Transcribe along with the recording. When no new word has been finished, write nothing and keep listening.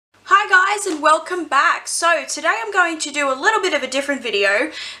guys, and welcome back. So today I'm going to do a little bit of a different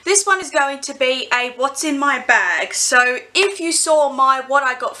video. This one is going to be a what's in my bag. So if you saw my what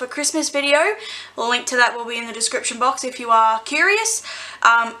I got for Christmas video, the link to that will be in the description box if you are curious.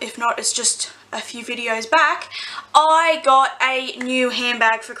 If not, it's just a few videos back. I got a new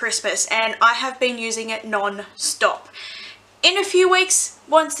handbag for Christmas and I have been using it non-stop. In a few weeks,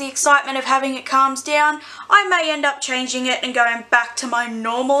 once the excitement of having it calms down, I may end up changing it and going back to my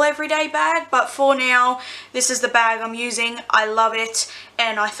normal everyday bag, but for now, this is the bag I'm using. I love it,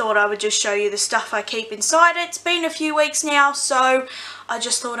 and I thought I would just show you the stuff I keep inside it. It's been a few weeks now, so I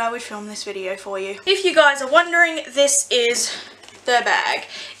just thought I would film this video for you. If you guys are wondering, this is the bag.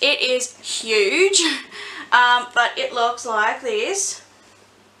 It is huge, but it looks like this.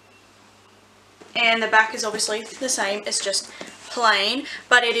 And the back is obviously the same, it's just plain,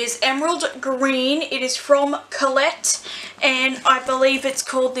 but it is emerald green. It is from Colette, and I believe it's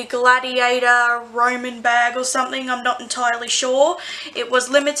called the Gladiator Roman bag or something. I'm not entirely sure. It was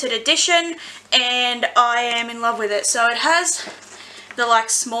limited edition, and I am in love with it. So it has the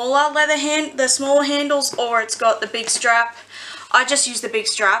smaller the smaller handles, or it's got the big strap. I just use the big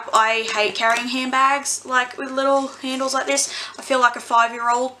strap. I hate carrying handbags with little handles like this. I feel like a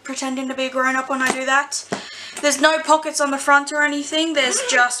 5-year-old pretending to be a grown-up when I do that. There's no pockets on the front or anything. There's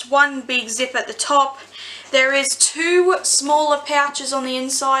just one big zip at the top. There is 2 smaller pouches on the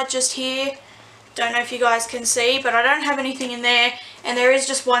inside just here. Don't know if you guys can see, but I don't have anything in there. And there is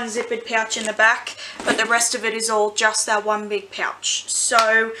just one zippered pouch in the back, but the rest of it is all just that one big pouch.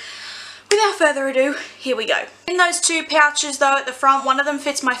 So without further ado, here we go. In those 2 pouches though at the front, one of them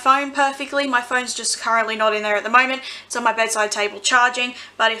fits my phone perfectly. My phone's just currently not in there at the moment. It's on my bedside table charging,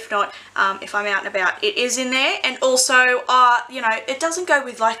 but if not, if I'm out and about, it is in there. And also, you know, it doesn't go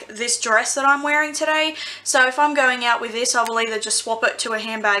with this dress that I'm wearing today. So if I'm going out with this, I will either just swap it to a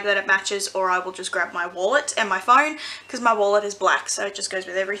handbag that it matches, or I will just grab my wallet and my phone, because my wallet is black, so it just goes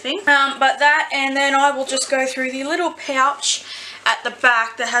with everything. But that, and then I will just go through the little pouch at the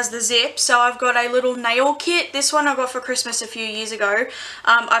back that has the zip. So I've got a little nail kit. This one I got for Christmas a few years ago.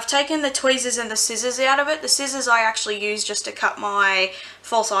 I've taken the tweezers and the scissors out of it. The scissors I actually use just to cut my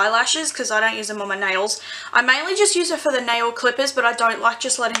false eyelashes, because I don't use them on my nails. I mainly just use it for the nail clippers, but I don't like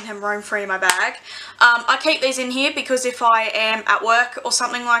just letting them roam free in my bag. I keep these in here because if I am at work or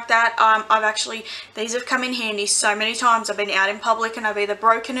something like that, these have come in handy so many times. I've been out in public and I've either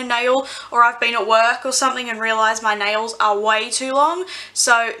broken a nail, or I've been at work or something and realised my nails are way too long.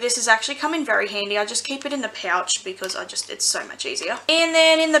 So this has actually come in very handy. I just keep it in the pouch because it's so much easier. And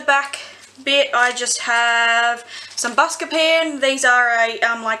then in the back bit, I just have some Buscopan. These are a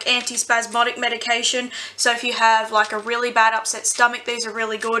anti-spasmodic medication, so if you have a really bad upset stomach, these are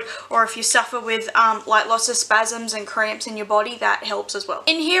really good, or if you suffer with lots of spasms and cramps in your body, that helps as well.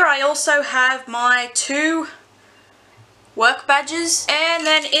 In here I also have my 2 work badges, and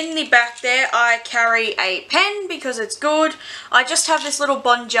then in the back there I carry a pen because it's good. I just have this little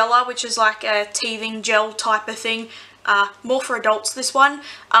Bonjela, which is like a teething gel type of thing. More for adults, this one,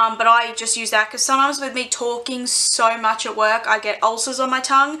 but I just use that because sometimes with me talking so much at work, I get ulcers on my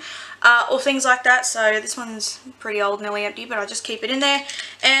tongue, or things like that. So this one's pretty old, nearly empty, but I just keep it in there.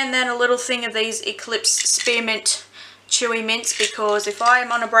 And then a little thing of these Eclipse Spearmint chewy mints, because if I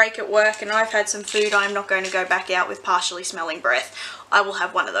am on a break at work and I've had some food, I'm not going to go back out with partially smelling breath. I will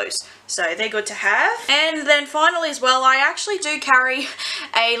have one of those. So they're good to have. And then finally as well, I actually do carry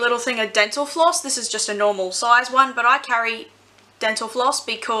a little thing of dental floss. This is just a normal size one, but I carry dental floss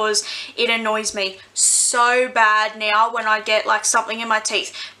because it annoys me so bad now when I get something in my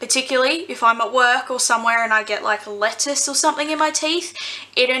teeth, particularly if I'm at work or somewhere and I get lettuce or something in my teeth.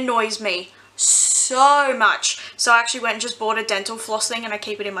 It annoys me so much. So I actually went and just bought a dental floss thing, and I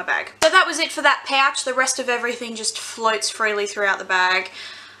keep it in my bag. So that was it for that pouch. The rest of everything just floats freely throughout the bag.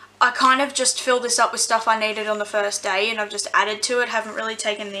 I kind of just filled this up with stuff I needed on the first day, and I've just added to it. Haven't really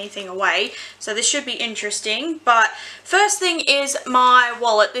taken anything away, so this should be interesting. But first thing is my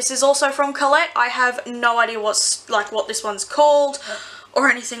wallet. This is also from Colette. I have no idea what this one's called or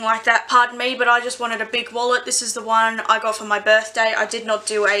anything like that, pardon me, but I just wanted a big wallet. This is the one I got for my birthday. I did not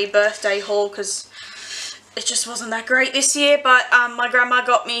do a birthday haul because it just wasn't that great this year, but my grandma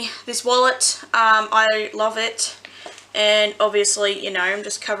got me this wallet. I love it, and obviously, you know, I'm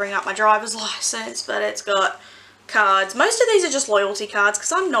just covering up my driver's license, but it's got cards. Most of these are just loyalty cards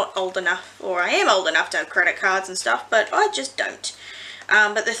because I'm not old enough, or I am old enough to have credit cards and stuff, but I just don't.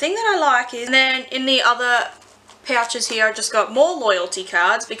 But the thing that I like is, and then in the other pouches here, I just got more loyalty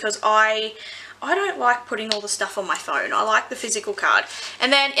cards because I don't like putting all the stuff on my phone. I like the physical card.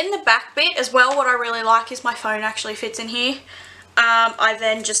 And then in the back bit as well, what I really like is my phone actually fits in here. I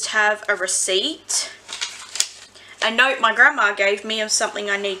then just have a receipt, a note my grandma gave me of something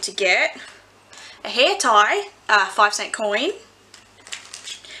I need to get, a hair tie, a 5-cent coin,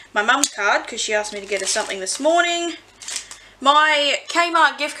 my mum's card because she asked me to get her something this morning, my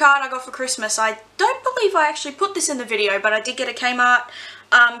Kmart gift card I got for Christmas. I don't believe I actually put this in the video, but I did get a Kmart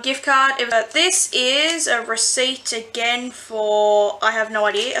gift card. This is a receipt again for, I have no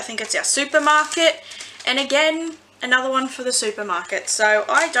idea, I think it's our supermarket, and again another one for the supermarket. So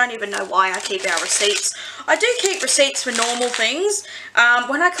I don't even know why I keep our receipts. I do keep receipts for normal things.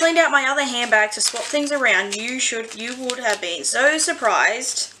 When I cleaned out my other handbag to swap things around, you would have been so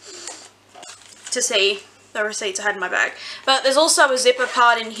surprised to see the receipts I had in my bag. But there's also a zipper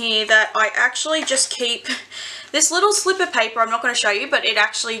part in here that I actually just keep. This little slip of paper, I'm not going to show you, but it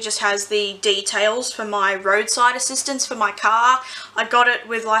actually just has the details for my roadside assistance for my car. I got it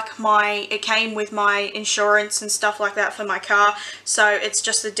with like it came with my insurance and stuff like that for my car. So it's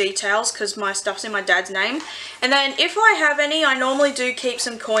just the details because my stuff's in my dad's name. And then if I have any, I normally do keep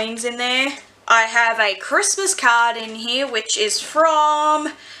some coins in there. I have a Christmas card in here, which is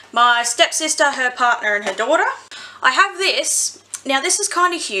from my stepsister, her partner, and her daughter. I have this. Now this is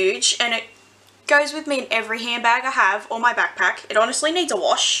kind of huge, and it goes with me in every handbag I have, or my backpack. It honestly needs a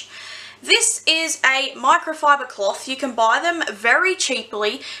wash. This is a microfiber cloth. You can buy them very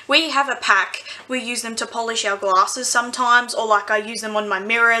cheaply. We have a pack. We use them to polish our glasses sometimes, or like I use them on my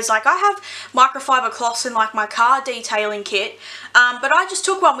mirrors. Like I have microfiber cloths in like my car detailing kit, but I just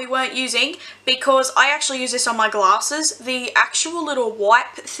took one we weren't using because I actually use this on my glasses. The actual little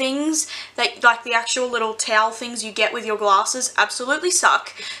wipe things, that like the actual little towel things you get with your glasses, absolutely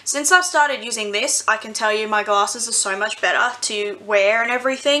suck. Since I've started using this, I can tell you my glasses are so much better to wear and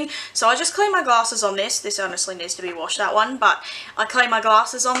everything. So I just clean my glasses on this. This honestly needs to be washed, that one, but I clean my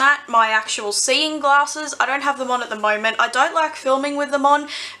glasses on that. My actual seeing glasses, I don't have them on at the moment. I don't like filming with them on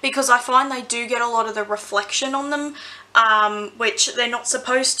because I find they do get a lot of the reflection on them, which they're not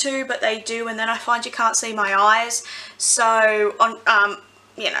supposed to, but they do, and then I find you can't see my eyes. So,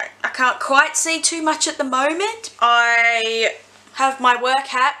 you know, I can't quite see too much at the moment. I have my work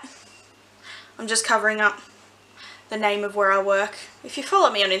hat. I'm just covering up the name of where I work. If you follow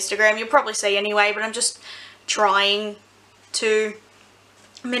me on Instagram, you'll probably see anyway, but I'm just trying to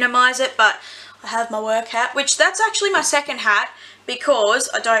minimize it. But I have my work hat, which that's actually my second hat, because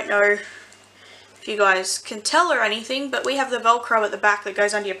I don't know if you guys can tell or anything, but we have the Velcro at the back that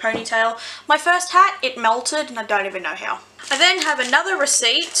goes under your ponytail. My first hat, it melted, and I don't even know how. I then have another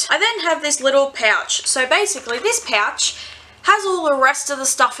receipt. I then have this little pouch. So basically this pouch has all the rest of the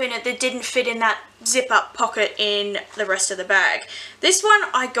stuff in it that didn't fit in that zip-up pocket in the rest of the bag. This one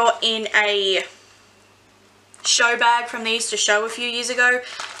I got in a show bag from the Easter show a few years ago.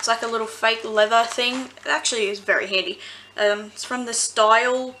 It's like a little fake leather thing. It actually is very handy. It's from the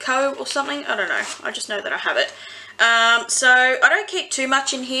Style Co. or something. I don't know. I just know that I have it. So I don't keep too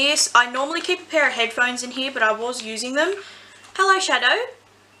much in here. I normally keep a pair of headphones in here, but I was using them. Hello, Shadow.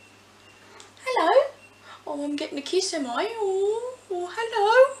 Hello. Oh, I'm getting a kiss, am I? Oh,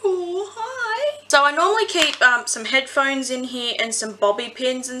 hello. Oh, hi. So I normally keep some headphones in here and some bobby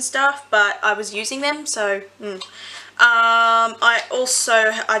pins and stuff, but I was using them, so I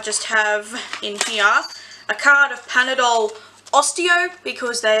just have in here a card of Panadol Osteo,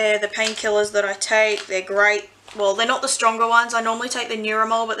 because they're the painkillers that I take. They're great. Well, they're not the stronger ones. I normally take the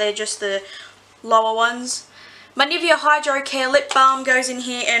Neuramol, but they're just the lower ones. My Nivea Hydro Care Lip Balm goes in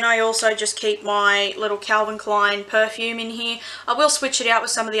here, and I also just keep my little Calvin Klein perfume in here. I will switch it out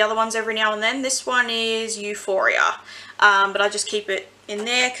with some of the other ones every now and then. This one is Euphoria, but I just keep it in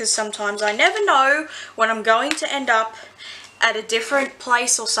there because sometimes I never know when I'm going to end up at a different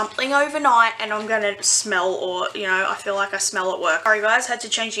place or something overnight and I'm going to smell, or, you know, I feel like I smell at work. Sorry guys, had to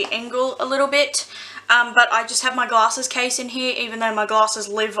change the angle a little bit. But I just have my glasses case in here, even though my glasses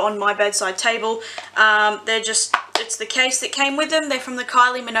live on my bedside table. It's the case that came with them. They're from the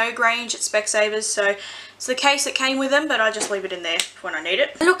Kylie Minogue range at Specsavers, so it's the case that came with them, but I just leave it in there when I need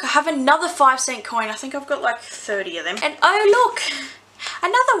it. Look, I have another 5-cent coin. I think I've got like 30 of them. And oh look,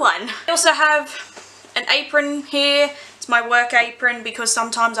 another one. I also have an apron here. It's my work apron because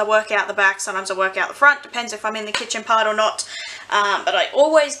sometimes I work out the back, sometimes I work out the front. Depends if I'm in the kitchen part or not. But I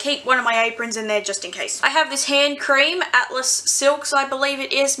always keep one of my aprons in there just in case. I have this hand cream, Atlas Silks, I believe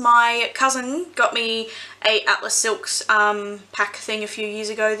it is. My cousin got me a Atlas Silks pack thing a few years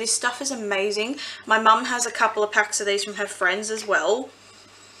ago. This stuff is amazing. My mum has a couple of packs of these from her friends as well.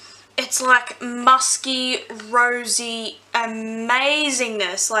 It's like musky, rosy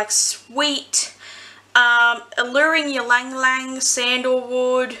amazingness, like sweet, alluring ylang ylang,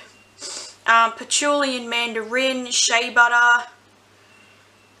 sandalwood, patchouli and mandarin, shea butter.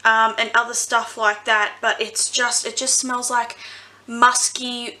 and other stuff like that, but it just smells like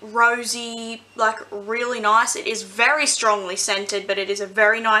musky, rosy, like really nice. It is very strongly scented, but it is a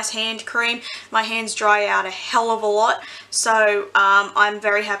very nice hand cream. My hands dry out a hell of a lot, so I'm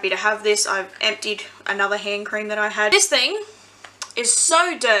very happy to have this. I've emptied another hand cream that I had. This thing is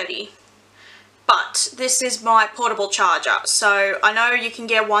so dirty, but this is my portable charger. So I know you can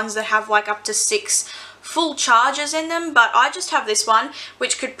get ones that have like up to 6 full chargers in them, but I just have this one,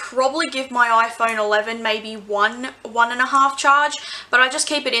 which could probably give my iPhone 11 maybe one and a half charge, but I just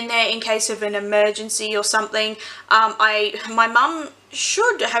keep it in there in case of an emergency or something. My mum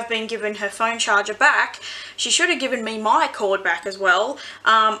should have been given her phone charger back. She should have given me my cord back as well.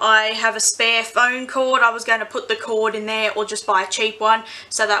 I have a spare phone cord. I was going to put the cord in there or just buy a cheap one,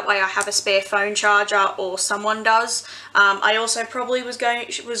 so that way I have a spare phone charger, or someone does. I also probably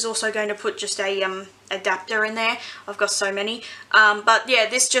was also going to put just a adapter in there. I've got so many. But yeah,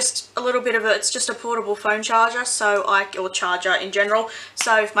 this just a little bit of it's just a portable phone charger, or charger in general.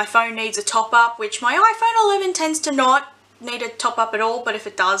 So if my phone needs a top up, which my iPhone 11 tends to not need a top up at all, but if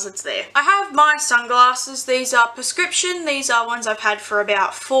it does, it's there. I have my sunglasses. These are prescription. These are ones I've had for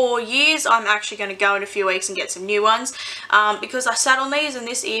about 4 years. I'm actually going to go in a few weeks and get some new ones, because I sat on these and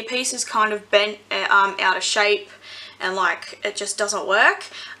this earpiece is kind of bent out of shape, and like it just doesn't work.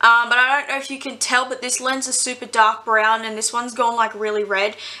 But I don't know if you can tell, but this lens is super dark brown and this one's gone like really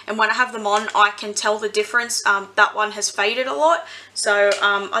red, and when I have them on I can tell the difference. That one has faded a lot, so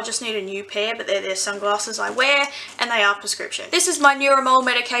I just need a new pair, but they're sunglasses I wear and they are prescription. This is my Neuramol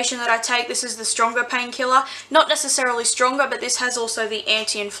medication that I take. This is the stronger painkiller. Not necessarily stronger, but this has also the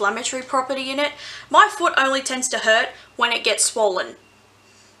anti-inflammatory property in it. My foot only tends to hurt when it gets swollen.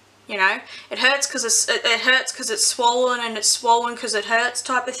 You know, it hurts because it's swollen, and it's swollen because it hurts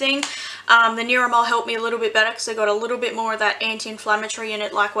type of thing. The Neuramol helped me a little bit better because I got a little bit more of that anti-inflammatory in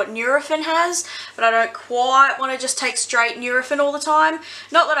it, like what Nurofen has, but I don't quite want to just take straight Nurofen all the time.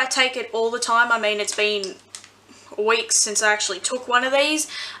 Not that I take it all the time. I mean, it's been weeks since I actually took one of these.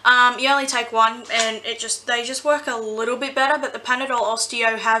 You only take one and they just work a little bit better, but the Panadol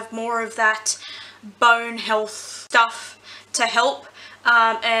Osteo have more of that bone health stuff to help.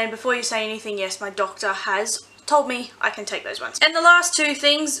 And before you say anything, yes, my doctor has told me I can take those ones. And the last two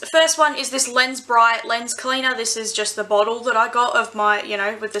things, first one is this Lens Bright lens cleaner. This is just the bottle that I got of my, you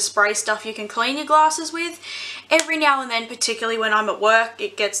know, with the spray stuff you can clean your glasses with. Every now and then, particularly when I'm at work,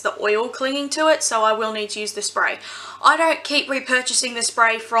 it gets the oil clinging to it, so I will need to use the spray. I don't keep repurchasing the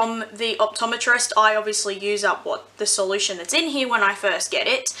spray from the optometrist. I obviously use up the solution that's in here when I first get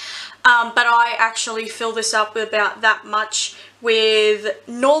it. But I actually fill this up with about that much with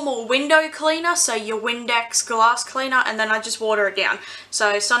normal window cleaner, so your Windex glass cleaner, and then I just water it down.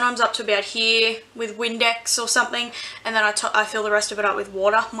 So sometimes up to about here with Windex or something, and then I fill the rest of it up with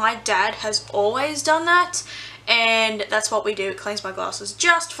water. My dad has always done that, and that's what we do. It cleans my glasses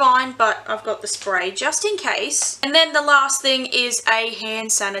just fine, but I've got the spray just in case. And then the last thing is a hand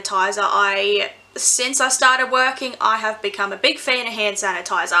sanitizer. Since I started working, I have become a big fan of hand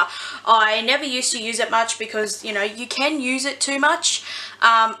sanitizer. I never used to use it much because, you know, you can use it too much.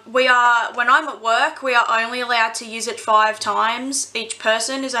 When I'm at work, we are only allowed to use it 5 times. Each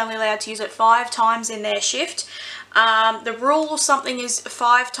person is only allowed to use it 5 times in their shift. The rule or something is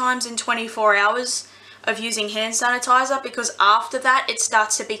 5 times in 24 hours of using hand sanitizer, because after that it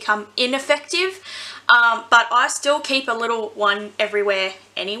starts to become ineffective. But I still keep a little one everywhere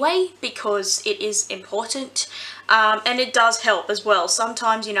anyway, because it is important, and it does help as well.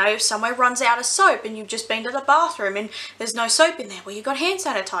 Sometimes, you know, if somewhere runs out of soap and you've just been to the bathroom and there's no soap in there, well, you've got hand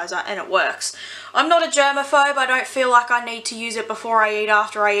sanitizer and it works. I'm not a germaphobe. I don't feel like I need to use it before I eat,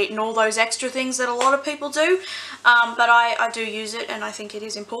 after I eat, and all those extra things that a lot of people do, but I do use it, and I think it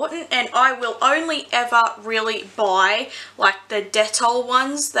is important. And I will only ever really buy like the Dettol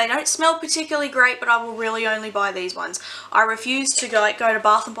ones. They don't smell particularly great, but I will really only buy these ones. I refuse to go to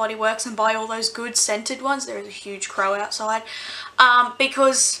Bath and Body Works and buy all those good scented ones. There is a huge crow outside,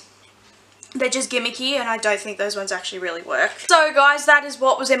 because they're just gimmicky, and I don't think those ones actually really work. So guys, that is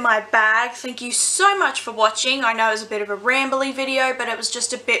what was in my bag. Thank you so much for watching. I know it was a bit of a rambly video, but it was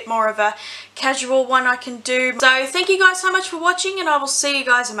just a bit more of a casual one I can do. So thank you guys so much for watching, and I will see you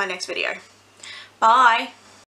guys in my next video. Bye.